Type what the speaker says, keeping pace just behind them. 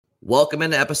Welcome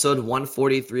into episode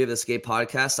 143 of the Skate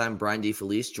Podcast. I'm Brian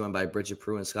DeFelice, joined by Bridget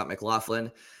Prue and Scott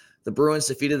McLaughlin. The Bruins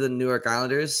defeated the New York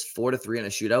Islanders 4-3 in a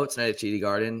shootout tonight at TD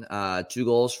Garden. 2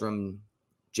 goals from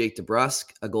Jake DeBrusk,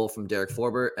 a goal from Derek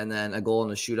Forbert, and then a goal in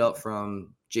the shootout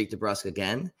from Jake DeBrusk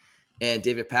again. And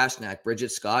David Pasternak.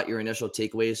 Bridget, Scott, your initial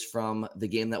takeaways from the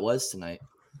game that was tonight?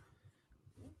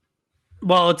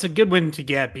 Well, it's a good win to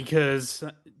get because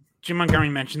Jim Montgomery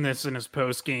mentioned this in his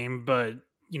post game, but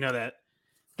you know that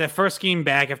first game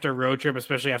back after a road trip,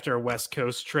 especially after a West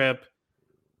Coast trip,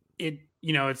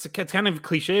 it's kind of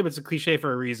cliche, but it's a cliche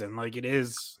for a reason. Like it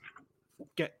is,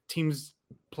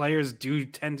 players do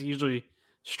tend to usually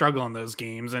struggle in those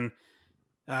games, and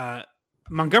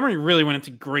Montgomery really went into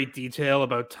great detail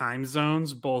about time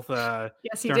zones, both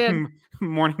yes, he during did.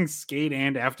 morning skate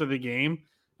and after the game.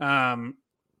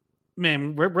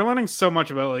 Man, we're learning so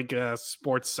much about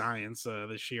sports science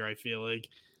this year. I feel like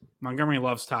Montgomery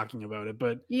loves talking about it,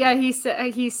 but yeah, he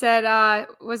said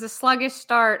was a sluggish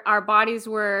start. Our bodies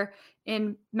were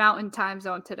in mountain time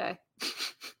zone today.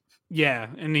 Yeah,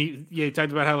 and he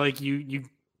talked about how you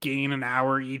gain an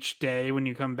hour each day when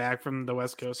you come back from the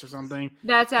West Coast or something.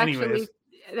 That's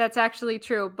actually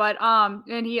true. But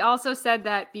and he also said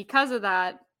that because of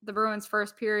that, the Bruins'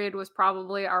 first period was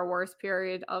probably our worst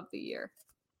period of the year.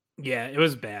 Yeah, it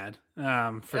was bad,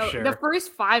 for sure. The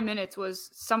first 5 minutes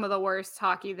was some of the worst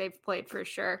hockey they've played for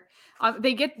sure.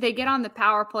 They get on the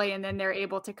power play and then they're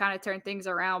able to kind of turn things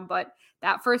around, but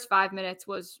that first 5 minutes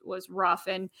was rough.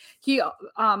 And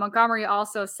Montgomery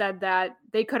also said that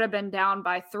they could have been down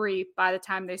by 3 by the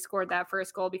time they scored that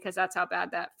first goal because that's how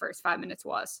bad that first 5 minutes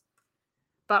was.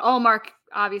 But Ullmark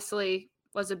obviously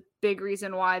was a big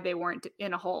reason why they weren't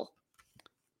in a hole.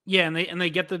 Yeah, and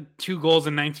they get the 2 goals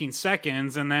in 19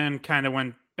 seconds and then kind of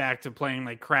went back to playing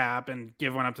like crap and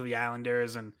give one up to the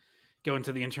Islanders and go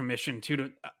into the intermission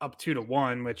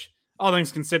 2-1, which all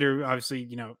things considered, obviously,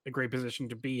 a great position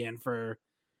to be in for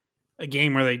a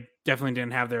game where they definitely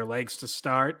didn't have their legs to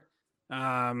start.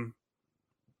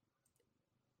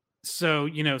 So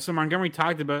Montgomery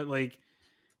talked about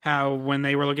how when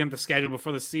they were looking at the schedule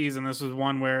before the season, this was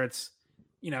one where it's,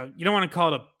 you don't want to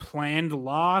call it a planned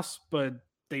loss, but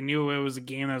they knew it was a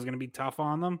game that was going to be tough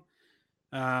on them.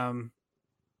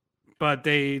 But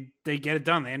they get it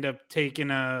done. They end up taking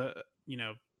they're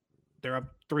up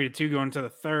 3-2 going to the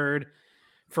third.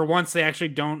 For once, they actually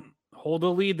don't hold a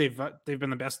lead. They've been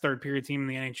the best third period team in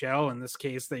the NHL. In this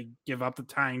case, they give up the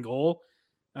tying goal.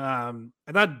 I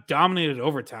thought dominated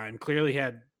overtime. Clearly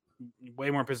had way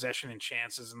more possession and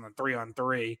chances in the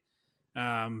 3-on-3,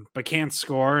 but can't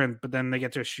score. But then they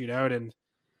get to a shootout, and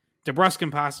DeBrusk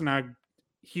and Pasternak,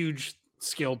 huge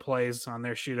skill plays on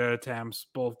their shootout attempts,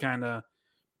 both kind of,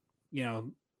 a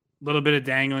little bit of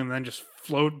dangling and then just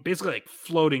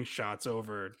floating shots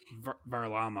over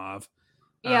Varlamov.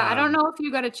 Yeah, I don't know if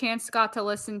you got a chance, Scott, to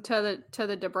listen to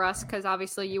the DeBrusk, because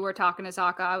obviously you were talking to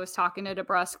Zaka, I was talking to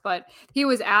DeBrusk, but he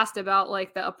was asked about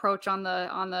the approach on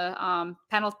the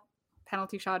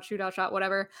penalty shot, shootout shot,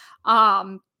 whatever.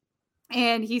 And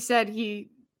he said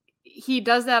he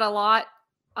does that a lot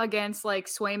against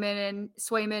Swayman and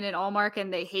Ullmark,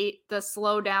 and they hate the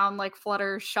slow down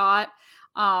flutter shot.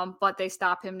 But they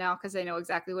stop him now because they know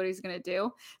exactly what he's going to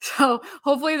do. So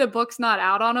hopefully the book's not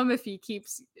out on him if he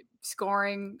keeps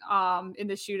scoring in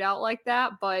the shootout like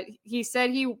that. But he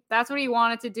said that's what he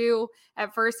wanted to do.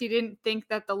 At first, he didn't think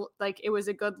that it was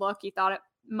a good look. He thought it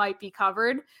might be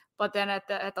covered, but then at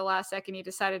the last second, he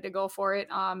decided to go for it.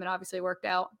 And obviously it worked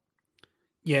out.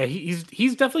 Yeah,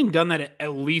 he's definitely done that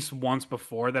at least once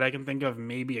before that I can think of,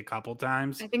 maybe a couple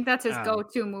times. I think that's his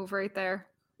go-to move right there.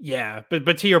 Yeah,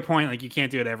 but to your point, you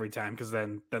can't do it every time because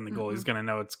then the goalie's gonna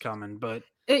know it's coming. But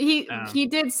he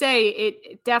did say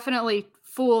it definitely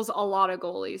fools a lot of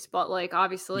goalies, but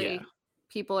obviously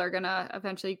people are gonna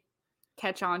eventually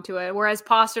catch on to it. Whereas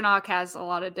Pasternak has a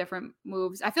lot of different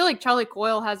moves. I feel like Charlie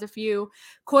Coyle has a few.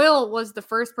 Coyle was the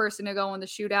first person to go in the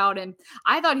shootout, and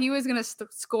I thought he was going to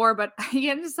score, but he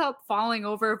ended up falling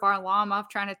over Varlamov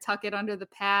trying to tuck it under the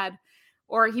pad,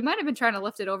 or he might have been trying to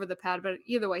lift it over the pad, but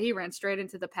either way, he ran straight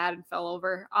into the pad and fell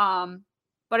over.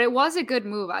 But it was a good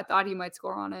move. I thought he might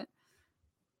score on it.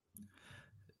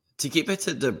 To keep it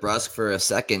to DeBrusk for a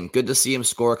second, good to see him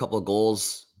score a couple of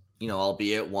goals,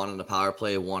 albeit one on the power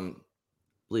play, one, I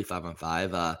believe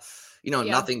 5-on-5.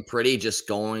 Nothing pretty, just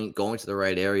going to the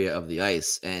right area of the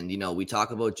ice. And, we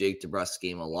talk about Jake DeBrusk's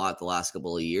game a lot the last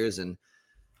couple of years, and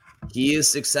he is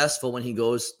successful when he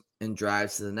goes and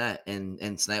drives to the net. And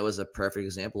tonight was a perfect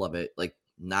example of it.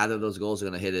 Neither of those goals are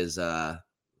going to hit his,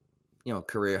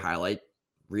 career highlight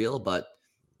reel, but,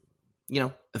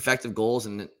 effective goals.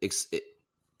 And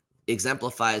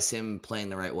exemplifies him playing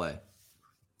the right way.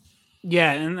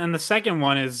 Yeah, and the second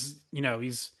one is,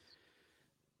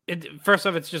 first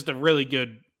off, it's just a really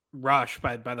good rush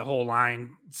by the whole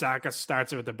line. Zaka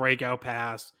starts it with the breakout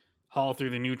pass, Hall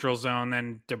through the neutral zone,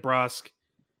 then DeBrusk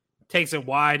takes it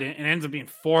wide and ends up being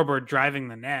Forward driving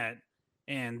the net.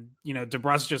 And,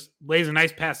 DeBrusk just lays a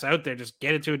nice pass out there, just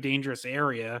get it to a dangerous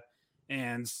area.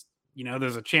 And,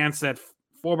 there's a chance that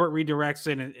Forward redirects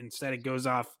it, and instead it goes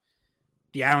off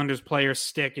the Islanders player's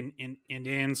stick and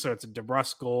in. So it's a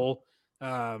DeBrusk goal.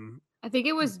 I think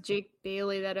it was Jake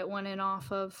Bailey that it went in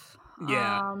off of.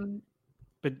 Yeah.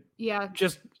 But yeah,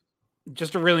 just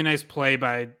a really nice play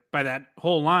by that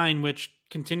whole line, which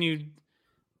continued,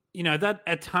 that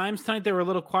at times tonight they were a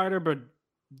little quieter, but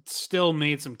still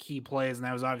made some key plays. And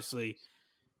that was obviously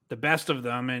the best of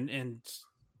them. And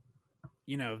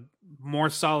more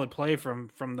solid play from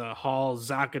the Hall,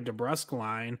 Zaka, DeBrusk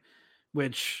line,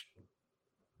 which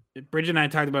Bridget and I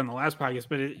talked about in the last podcast,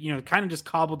 but it, kind of just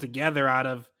cobbled together out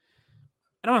of,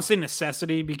 I don't want to say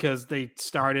necessity, because they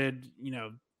started,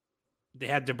 they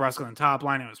had DeBrusk on the top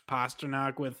line. It was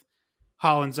Pasternak with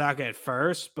Hall and Zaka at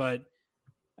first, but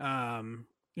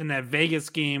in that Vegas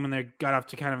game, when they got off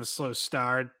to kind of a slow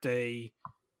start, they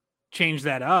changed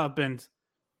that up, and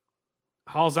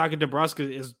Hall, Zaka,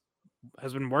 DeBrusk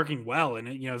has been working well, and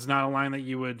it's not a line that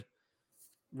you would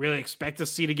really expect to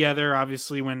see together.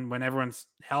 Obviously, when everyone's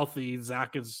healthy,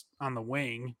 Zaka's on the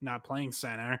wing, not playing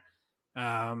center,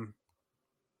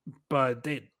 but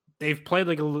they've played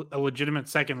like a legitimate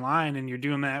second line, and you're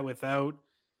doing that without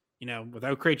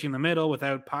Krejci in the middle,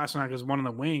 without Pasternak as one of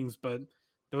the wings. But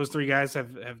those three guys have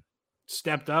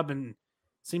stepped up and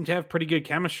seem to have pretty good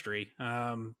chemistry.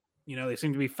 They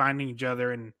seem to be finding each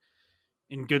other in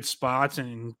good spots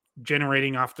and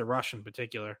generating off the rush in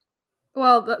particular.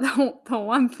 Well, the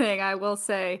one thing I will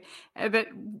say, but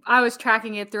I was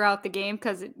tracking it throughout the game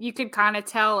because you could kind of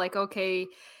tell, like, okay,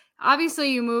 obviously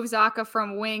you move Zaka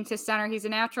from wing to center. He's a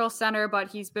natural center, but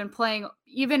he's been playing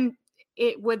even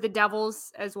with the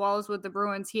Devils as well as with the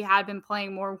Bruins. He had been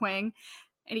playing more wing,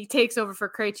 and he takes over for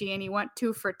Krejci, and he went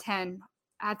 2 for 10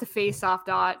 at the faceoff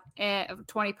dot of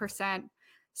 20%.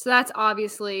 So that's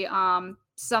obviously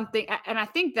something. And I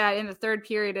think that in the third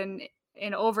period and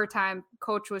in overtime,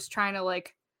 coach was trying to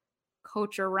like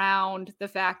coach around the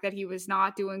fact that he was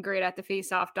not doing great at the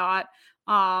faceoff dot.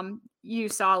 You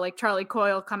saw like Charlie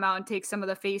Coyle come out and take some of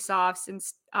the faceoffs and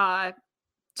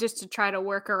just to try to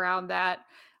work around that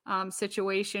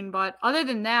situation. But other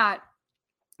than that,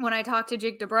 when I talked to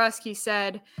Jake DeBrusk, he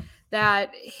said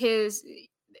that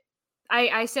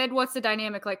I said, what's the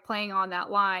dynamic like playing on that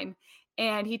line?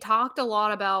 And he talked a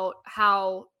lot about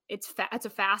how it's a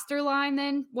faster line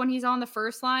than when he's on the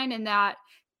first line, and that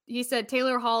he said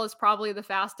Taylor Hall is probably the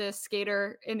fastest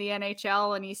skater in the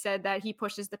NHL, and he said that he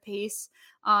pushes the pace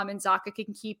and Zaka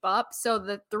can keep up. So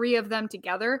the three of them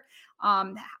together,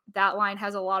 that line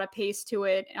has a lot of pace to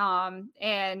it,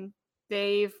 and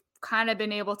they've kind of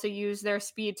been able to use their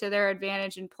speed to their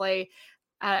advantage and play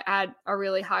at a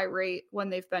really high rate when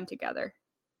they've been together.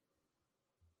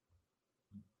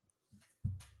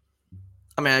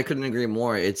 I mean, I couldn't agree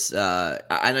more. It's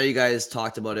I know you guys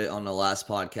talked about it on the last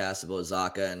podcast about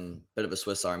Zaka and a bit of a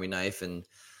Swiss Army knife, and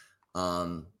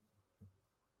couldn't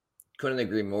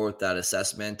agree more with that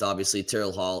assessment. Obviously,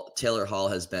 Taylor Hall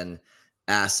has been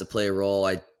asked to play a role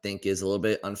I think is a little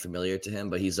bit unfamiliar to him,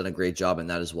 but he's done a great job in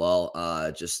that as well.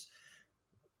 I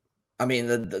mean,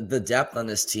 the depth on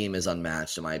this team is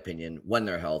unmatched, in my opinion, when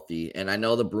they're healthy. And I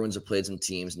know the Bruins have played some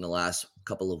teams in the last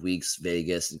couple of weeks,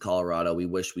 Vegas and Colorado. We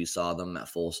wish we saw them at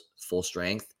full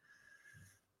strength.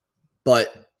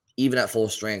 But even at full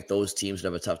strength, those teams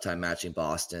would have a tough time matching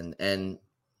Boston. And,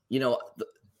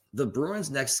 the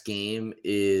Bruins' next game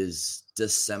is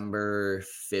December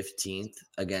 15th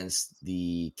against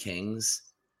the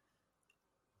Kings.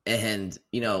 And,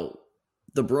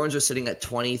 the Bruins are sitting at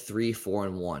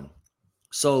 23-4-1.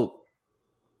 So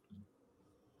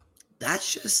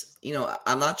that's just,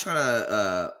 I'm not trying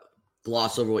to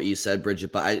gloss over what you said,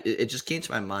 Bridget, but it just came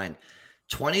to my mind.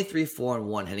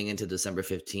 23-4-1 heading into December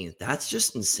 15th. That's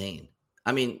just insane.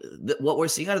 I mean, what we're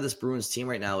seeing out of this Bruins team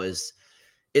right now is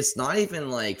it's not even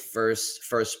like first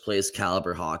place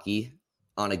caliber hockey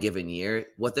on a given year.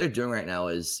 What they're doing right now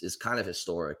is kind of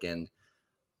historic. And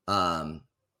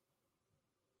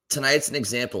tonight's an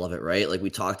example of it, right? Like we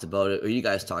talked about it, or you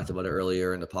guys talked about it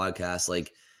earlier in the podcast. Like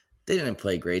they didn't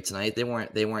play great tonight. They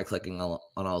weren't clicking on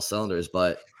all cylinders,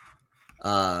 but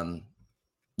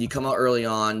you come out early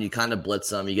on, you kind of blitz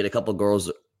them, you get a couple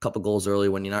goals early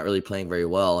when you're not really playing very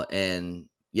well, and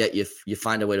yet you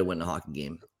find a way to win the hockey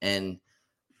game. And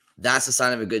that's a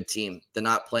sign of a good team. They're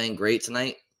not playing great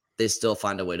tonight. they still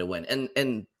find a way to win.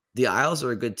 And the Isles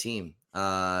are a good team.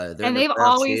 They're in And the they've playoff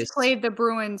always chase. played the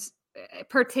Bruins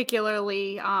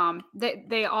particularly.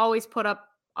 They always put up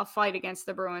a fight against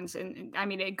the Bruins, and I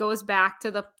mean it goes back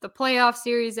to the playoff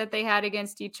series that they had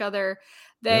against each other.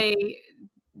 Yep.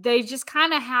 They just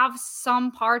kind of have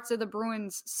some parts of the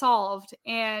Bruins solved,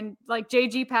 and like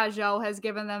JG Pajot has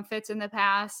given them fits in the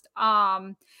past.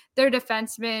 Their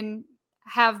defensemen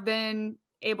have been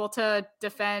able to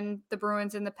defend the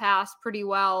Bruins in the past pretty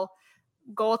well.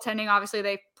 Goaltending, obviously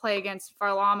they play against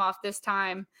Varlamov this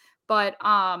time, but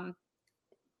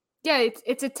yeah,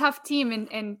 it's a tough team,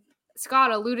 and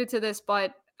Scott alluded to this,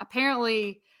 but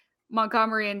apparently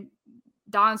Montgomery and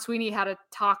Don Sweeney had a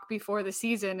talk before the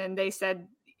season, and they said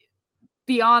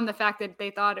beyond the fact that they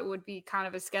thought it would be kind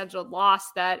of a scheduled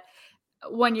loss, that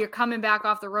when you're coming back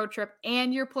off the road trip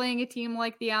and you're playing a team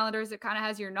like the Islanders that kind of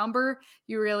has your number,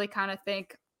 you really kind of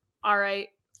think, all right,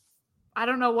 I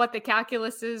don't know what the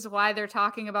calculus is, why they're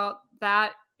talking about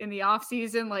that in the off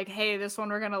season. Like, hey, this one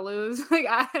we're going to lose. Like,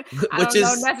 I Which don't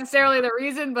know is, necessarily the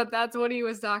reason, but that's what he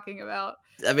was talking about.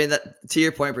 I mean, that to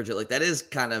your point, Bridget, like that is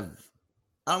kind of,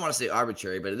 I don't want to say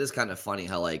arbitrary, but it is kind of funny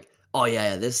how like, oh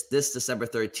yeah, this December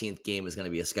 13th game is going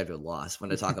to be a scheduled loss when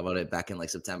they talk about it back in like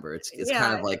September. It's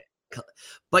kind of like,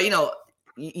 but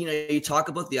you talk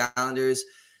about the Islanders,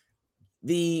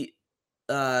 the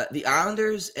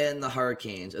Islanders and the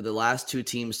Hurricanes are the last two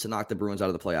teams to knock the Bruins out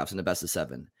of the playoffs in the best of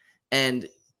 7. And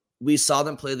we saw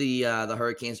them play the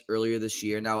Hurricanes earlier this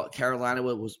year. Now Carolina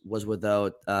was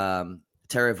without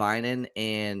Teravainen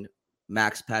and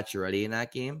Max Pacioretty in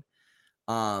that game.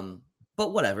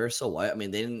 But whatever. So what? I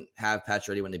mean, they didn't have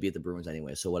Pacioretty when they beat the Bruins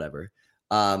anyway. So whatever.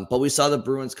 But we saw the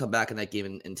Bruins come back in that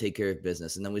game and take care of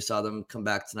business. And then we saw them come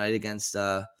back tonight against,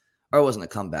 or it wasn't a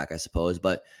comeback, I suppose.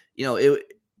 But,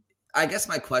 I guess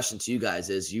my question to you guys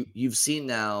is you've seen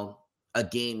now a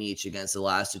game each against the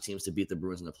last two teams to beat the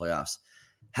Bruins in the playoffs.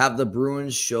 Have the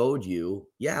Bruins showed you,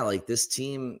 yeah, like this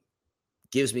team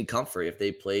gives me comfort if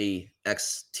they play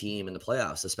X team in the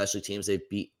playoffs, especially teams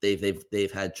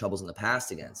they've had troubles in the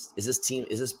past against. Is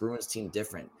this Bruins team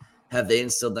different? Have they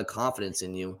instilled the confidence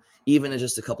in you, even in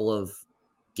just a couple of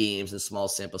games and small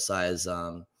sample size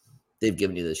they've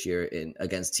given you this year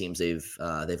against teams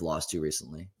they've lost to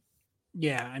recently?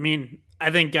 Yeah, I mean,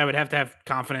 I think I would have to have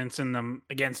confidence in them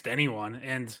against anyone,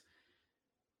 and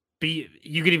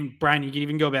you could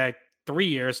even go back 3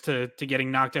 years to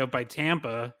getting knocked out by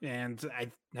Tampa, and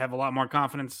I have a lot more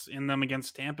confidence in them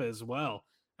against Tampa as well.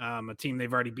 A team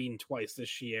they've already beaten twice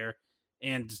this year,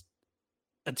 and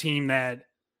a team that,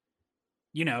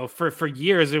 for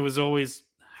years it was always,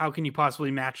 how can you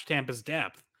possibly match Tampa's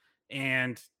depth?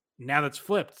 And now that's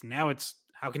flipped. Now it's,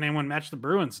 how can anyone match the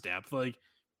Bruins' depth? Like,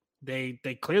 they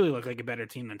clearly look like a better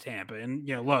team than Tampa. And,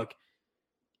 look,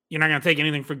 you're not going to take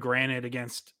anything for granted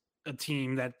against a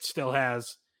team that still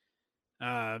has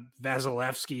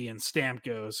Vasilevsky and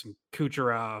Stamkos and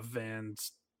Kucherov and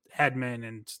Hedman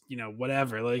and,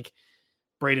 whatever, like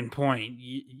Braden Point.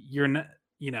 You're not,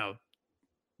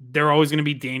 they're always going to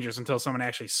be dangerous until someone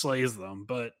actually slays them.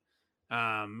 But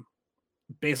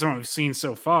based on what we've seen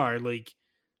so far, like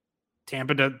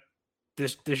Tampa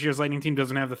this year's Lightning team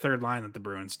doesn't have the third line that the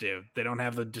Bruins do. They don't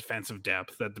have the defensive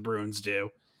depth that the Bruins do.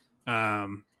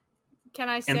 Can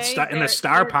I say? And the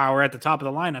star power at the top of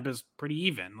the lineup is pretty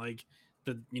even. Like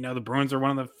the Bruins are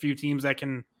one of the few teams that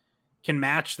can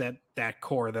match that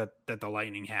core that the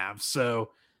Lightning have.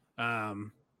 So,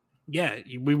 yeah,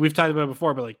 we've talked about it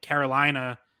before, but like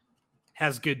Carolina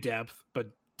has good depth,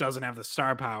 but doesn't have the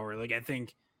star power. Like I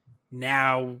think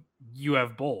now you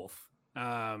have both.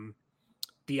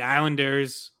 The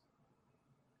Islanders,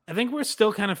 I think we're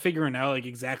still kind of figuring out like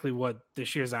exactly what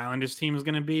this year's Islanders team is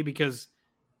going to be, because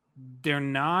they're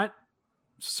not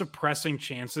suppressing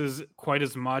chances quite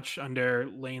as much under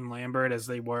Lane Lambert as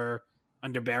they were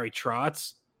under Barry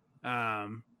Trotz.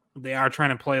 They are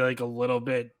trying to play like a little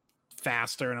bit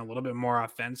faster and a little bit more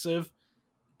offensive.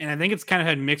 And I think it's kind of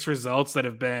had mixed results that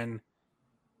have been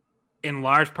in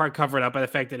large part covered up by the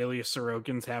fact that Ilya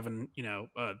Sorokin's having,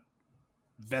 a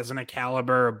Vezina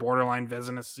caliber, a borderline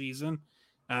Vezina season.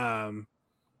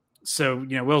 So,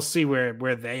 we'll see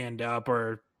where they end up,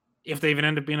 or if they even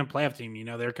end up being a playoff team.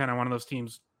 They're kind of one of those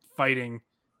teams fighting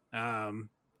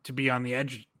to be on the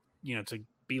edge, to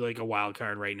be like a wild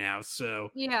card right now.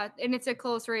 So yeah, and it's a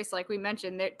close race, like we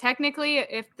mentioned. Technically,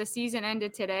 if the season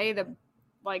ended today, the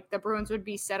Bruins would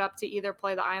be set up to either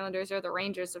play the Islanders or the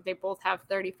Rangers if they both have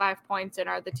 35 points and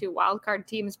are the two wild card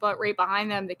teams. But right behind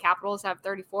them, the Capitals have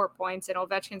 34 points and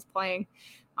Ovechkin's playing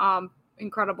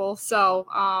incredible. So,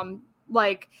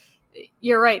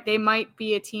 you're right. They might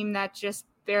be a team that just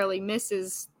barely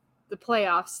misses the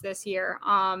playoffs this year.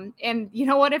 And you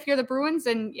know what? If you're the Bruins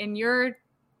and you're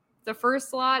the first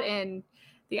slot and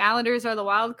the Islanders are the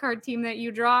wild card team that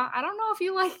you draw, I don't know if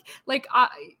you like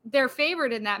they're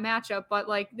favored in that matchup, but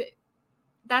like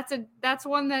that's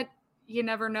one that you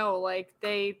never know. Like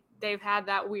they've had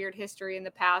that weird history in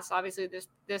the past. Obviously,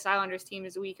 this Islanders team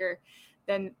is weaker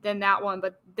than that one,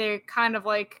 but they're kind of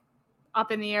like up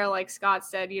in the air, like Scott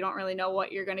said. You don't really know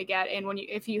what you're going to get, and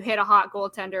if you hit a hot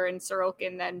goaltender in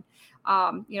Sorokin, then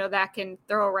that can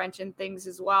throw a wrench in things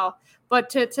as well. But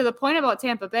to the point about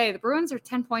Tampa Bay, the Bruins are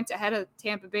 10 points ahead of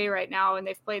Tampa Bay right now, and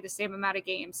they've played the same amount of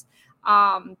games.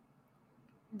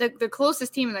 The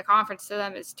closest team in the conference to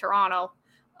them is Toronto,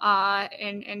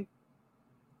 and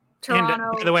Toronto.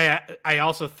 And by the way, I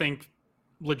also think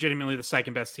legitimately the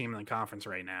second best team in the conference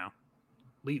right now.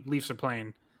 Leafs are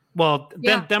playing well.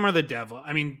 Them are the Devil.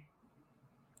 I mean,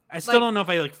 I still don't know if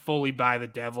I fully buy the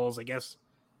Devils. I guess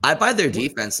I buy their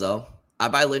defense though. I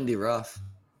buy Lindy Ruff.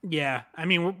 Yeah, I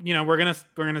mean, we're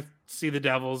gonna see the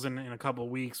Devils in a couple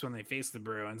of weeks when they face the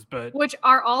Bruins, but which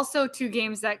are also two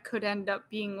games that could end up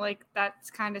being like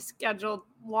that's kind of scheduled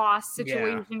loss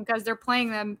situation because they're playing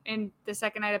them in the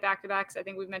second night of back-to-backs. I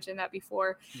think we've mentioned that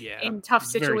before. Yeah, in tough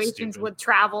situations with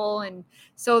travel, and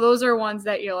so those are ones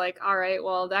that you're like, all right,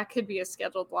 well, that could be a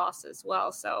scheduled loss as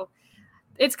well. So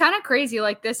it's kind of crazy.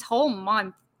 Like this whole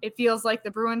month, it feels like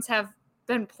the Bruins have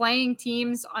been playing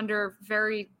teams under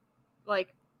very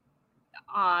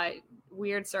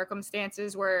weird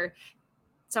circumstances where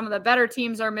some of the better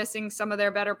teams are missing some of their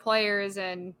better players,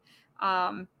 and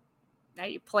now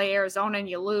you play Arizona and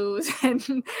you lose,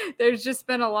 and there's just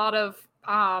been a lot of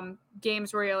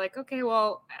games where you're like, okay,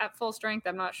 well, at full strength,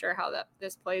 I'm not sure how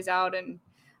this plays out, and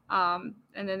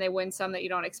then they win some that you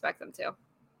don't expect them to.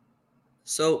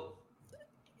 So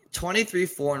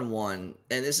 23-4-1,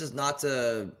 and this is not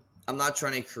to, I'm not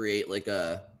trying to create like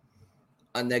a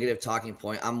negative talking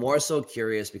point. I'm more so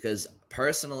curious because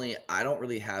personally, I don't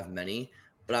really have many,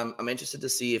 but I'm interested to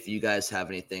see if you guys have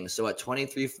anything. So at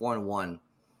 23-4-1,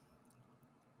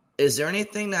 is there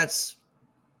anything that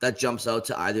jumps out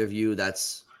to either of you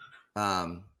that's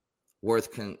worth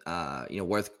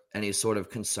any sort of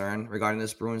concern regarding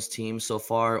this Bruins team so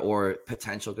far, or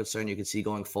potential concern you could see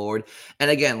going forward? And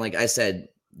again, like I said,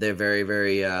 they're very,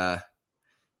 very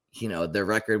their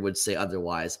record would say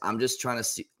otherwise. I'm just trying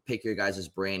to pick your guys'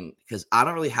 brain because I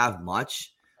don't really have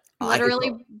much.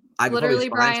 Literally,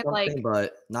 Brian,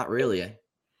 but not really.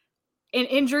 An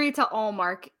injury to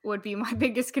Ullmark would be my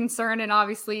biggest concern, and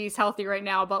obviously he's healthy right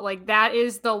now. But that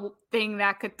is the thing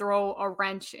that could throw a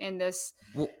wrench in this.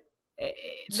 Well,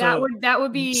 that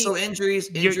would be so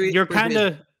injuries. You're kind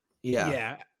of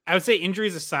yeah. I would say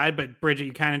injuries aside, but Bridget,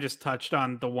 you kind of just touched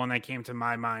on the one that came to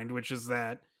my mind, which is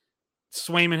that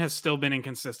Swayman has still been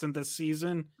inconsistent this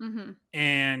season,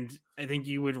 and I think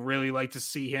you would really like to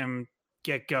see him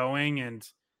get going and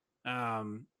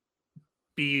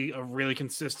be a really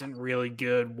consistent, really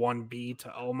good 1B to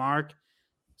Ullmark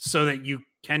so that you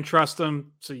can trust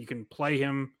him, so you can play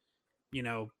him,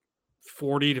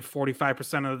 40 to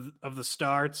 45% of the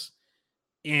starts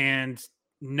and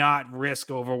not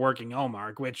risk overworking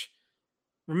Ullmark, which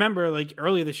remember,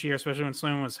 earlier this year, especially when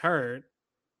Swayman was hurt,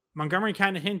 Montgomery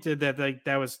kind of hinted that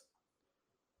that was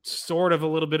sort of a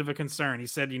little bit of a concern. He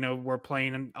said, we're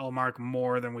playing Ullmark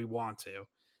more than we want to.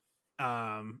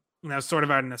 And that was sort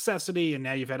of out of necessity. And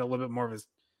now you've had a little bit more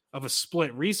of a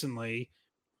split recently,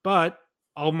 but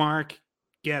Ullmark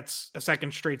gets a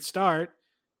second straight start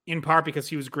in part because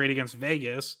he was great against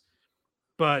Vegas.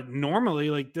 But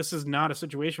normally, this is not a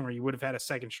situation where you would have had a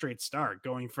second straight start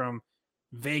going from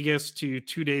Vegas to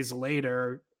 2 days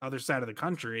later, other side of the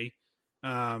country.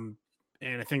 And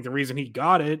I think the reason he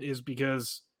got it is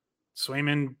because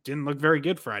Swayman didn't look very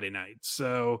good Friday night.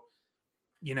 So,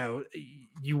 you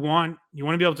want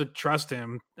to be able to trust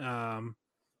him to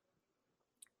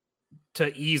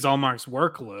ease Ullmark's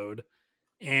workload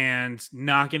and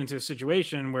not get into a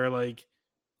situation where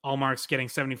Ullmark's getting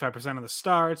 75% of the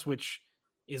starts, which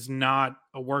is not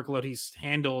a workload he's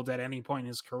handled at any point in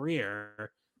his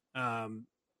career. You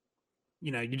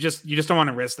just don't want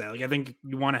to risk that. I think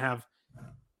you want to have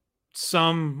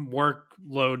some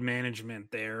workload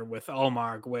management there with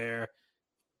Ullmark, where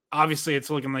obviously it's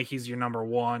looking like he's your number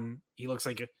one. He looks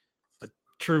like a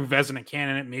true Vezina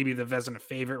candidate, maybe the Vezina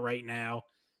favorite right now.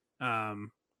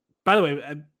 By the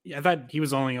way, I thought he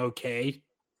was only okay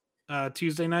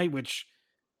Tuesday night, which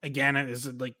again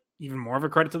is even more of a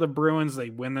credit to the Bruins. They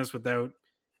win this without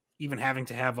even having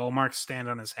to have Ullmark stand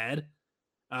on his head.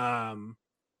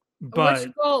 But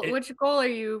which goal are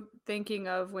you thinking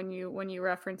of when you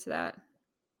reference that?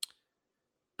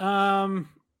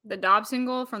 the Dobson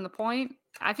goal from the point.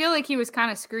 I feel like he was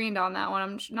kind of screened on that one.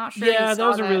 I'm not sure. Yeah, that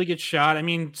was a really good shot. I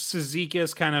mean,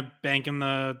 Suzuki's kind of banking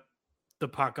the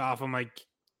puck off him. Like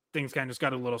things kind of just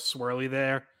got a little swirly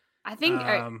there. I think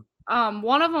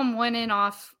one of them went in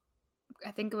off.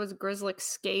 I think it was Grizzlick's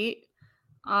skate.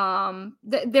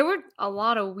 There were a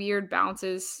lot of weird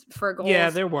bounces for goals.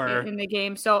 Yeah, there were in the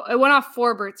game. So it went off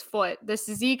Forbert's foot. The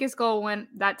Zizekas goal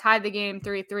that tied the game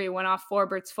 3-3 went off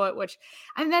Forbert's foot, which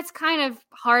I mean that's kind of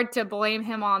hard to blame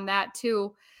him on that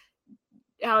too.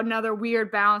 Another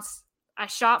weird bounce. A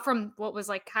shot from what was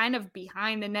like kind of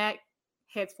behind the net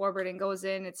hits Forbert and goes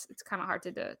in. It's kind of hard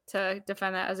to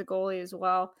defend that as a goalie as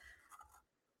well.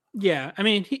 Yeah, I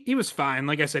mean he was fine.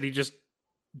 Like I said, he just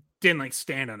didn't like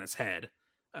stand on his head.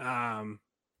 In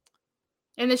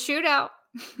the shootout,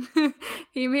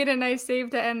 he made a nice save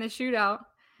to end the shootout.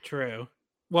 True.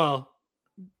 Well,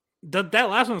 that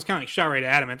last one was kind of like shot right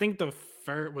at him. I think the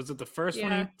first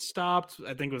one he stopped.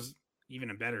 I think was even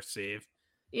a better save.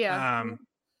 Yeah.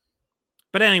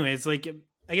 But anyways, like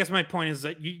I guess my point is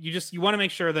that you want to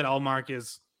make sure that Ullmark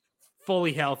is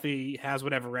fully healthy, has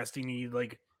whatever rest he needs,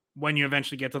 like when you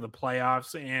eventually get to the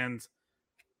playoffs, and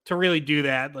to really do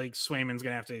that, like Swayman's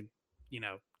gonna have to,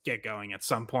 get going at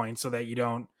some point so that you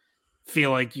don't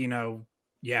feel like you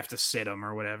have to sit him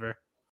or whatever.